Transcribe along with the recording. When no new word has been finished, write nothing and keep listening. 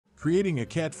Creating a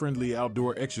cat-friendly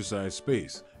outdoor exercise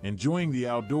space, enjoying the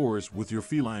outdoors with your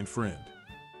feline friend.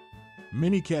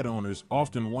 Many cat owners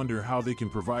often wonder how they can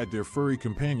provide their furry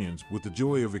companions with the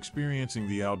joy of experiencing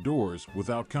the outdoors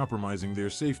without compromising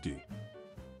their safety.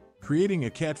 Creating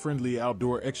a cat-friendly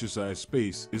outdoor exercise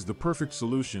space is the perfect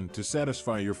solution to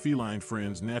satisfy your feline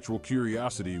friend's natural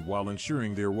curiosity while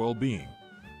ensuring their well-being.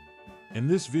 In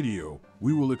this video,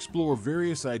 we will explore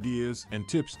various ideas and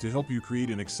tips to help you create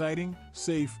an exciting,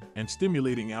 safe, and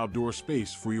stimulating outdoor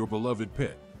space for your beloved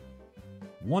pet.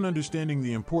 1. Understanding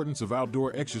the importance of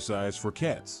outdoor exercise for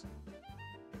cats.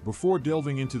 Before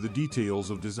delving into the details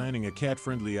of designing a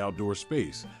cat-friendly outdoor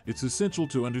space, it's essential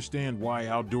to understand why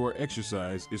outdoor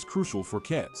exercise is crucial for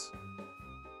cats.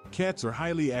 Cats are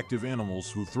highly active animals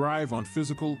who thrive on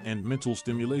physical and mental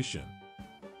stimulation.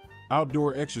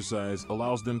 Outdoor exercise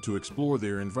allows them to explore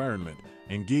their environment,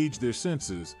 engage their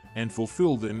senses, and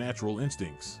fulfill their natural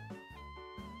instincts.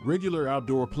 Regular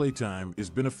outdoor playtime is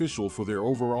beneficial for their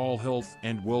overall health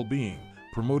and well-being,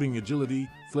 promoting agility,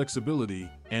 flexibility,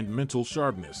 and mental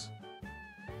sharpness.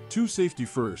 2. Safety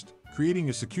first, creating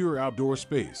a secure outdoor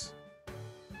space.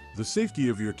 The safety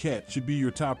of your cat should be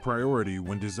your top priority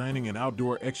when designing an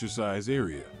outdoor exercise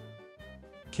area.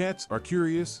 Cats are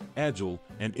curious, agile,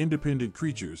 and independent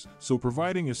creatures, so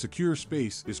providing a secure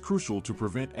space is crucial to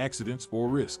prevent accidents or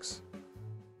risks.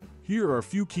 Here are a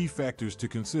few key factors to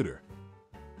consider.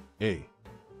 A.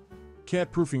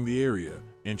 Cat-proofing the area.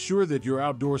 Ensure that your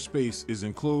outdoor space is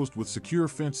enclosed with secure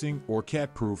fencing or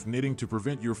cat-proof netting to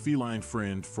prevent your feline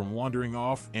friend from wandering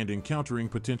off and encountering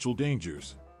potential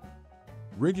dangers.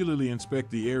 Regularly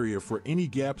inspect the area for any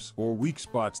gaps or weak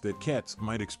spots that cats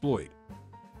might exploit.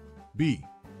 B.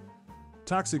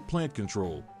 Toxic plant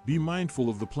control. Be mindful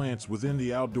of the plants within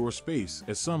the outdoor space,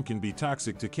 as some can be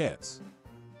toxic to cats.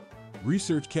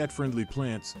 Research cat-friendly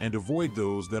plants and avoid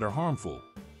those that are harmful.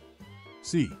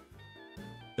 C.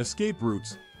 Escape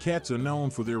routes. Cats are known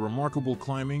for their remarkable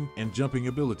climbing and jumping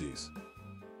abilities.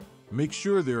 Make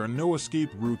sure there are no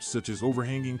escape routes such as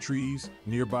overhanging trees,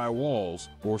 nearby walls,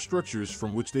 or structures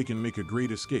from which they can make a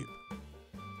great escape.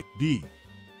 D.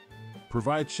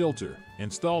 Provide shelter.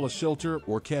 Install a shelter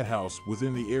or cat house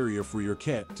within the area for your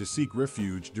cat to seek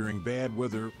refuge during bad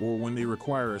weather or when they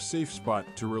require a safe spot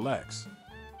to relax.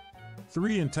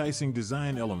 3. Enticing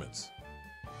design elements.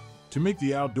 To make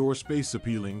the outdoor space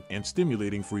appealing and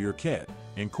stimulating for your cat,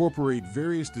 incorporate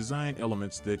various design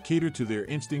elements that cater to their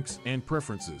instincts and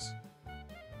preferences.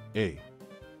 A.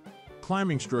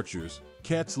 Climbing structures.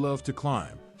 Cats love to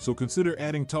climb, so consider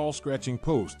adding tall scratching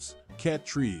posts, cat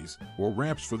trees, or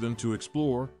ramps for them to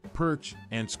explore, perch,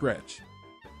 and scratch.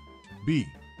 B.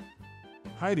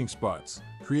 Hiding spots.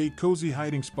 Create cozy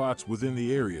hiding spots within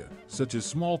the area, such as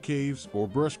small caves or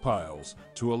brush piles,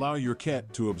 to allow your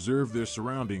cat to observe their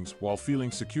surroundings while feeling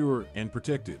secure and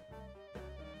protected.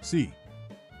 C.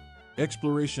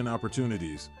 Exploration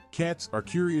opportunities. Cats are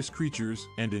curious creatures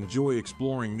and enjoy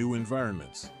exploring new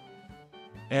environments.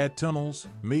 Add tunnels,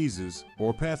 mazes,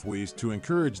 or pathways to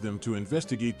encourage them to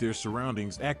investigate their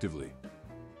surroundings actively.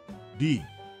 D.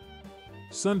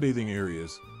 Sunbathing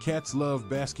areas. Cats love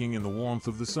basking in the warmth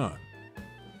of the sun.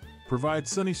 Provide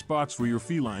sunny spots for your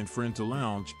feline friend to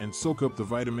lounge and soak up the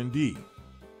vitamin D.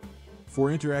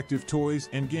 4. Interactive toys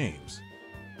and games.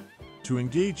 To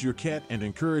engage your cat and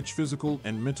encourage physical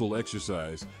and mental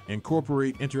exercise,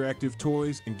 incorporate interactive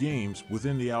toys and games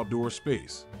within the outdoor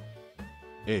space.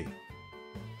 A.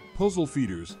 Puzzle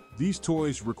feeders. These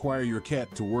toys require your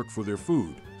cat to work for their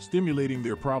food, stimulating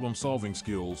their problem-solving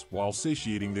skills while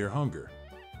satiating their hunger.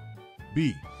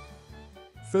 B.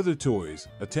 Feather toys.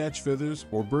 Attach feathers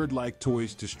or bird-like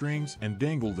toys to strings and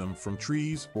dangle them from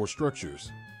trees or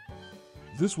structures.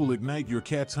 This will ignite your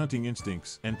cat's hunting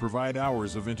instincts and provide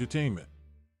hours of entertainment.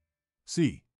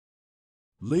 C.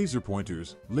 Laser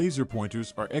pointers. Laser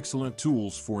pointers are excellent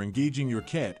tools for engaging your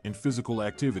cat in physical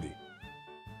activity.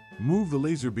 Move the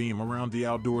laser beam around the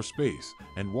outdoor space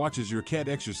and watch as your cat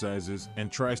exercises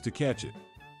and tries to catch it.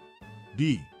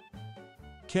 D.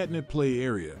 Catnip play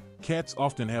area. Cats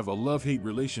often have a love-hate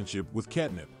relationship with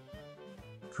catnip.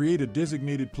 Create a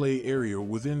designated play area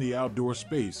within the outdoor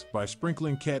space by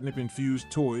sprinkling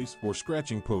catnip-infused toys or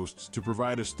scratching posts to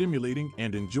provide a stimulating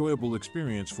and enjoyable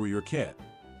experience for your cat.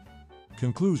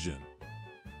 Conclusion.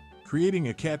 Creating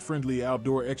a cat-friendly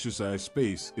outdoor exercise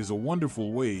space is a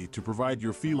wonderful way to provide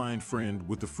your feline friend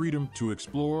with the freedom to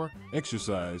explore,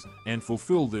 exercise, and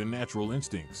fulfill their natural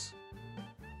instincts.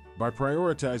 By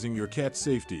prioritizing your cat's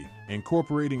safety,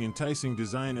 incorporating enticing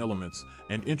design elements,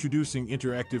 and introducing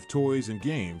interactive toys and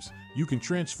games, you can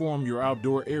transform your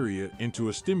outdoor area into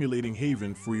a stimulating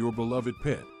haven for your beloved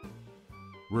pet.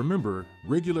 Remember,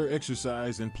 regular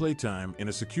exercise and playtime in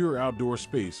a secure outdoor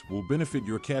space will benefit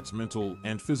your cat's mental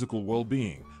and physical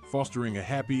well-being, fostering a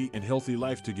happy and healthy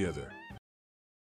life together.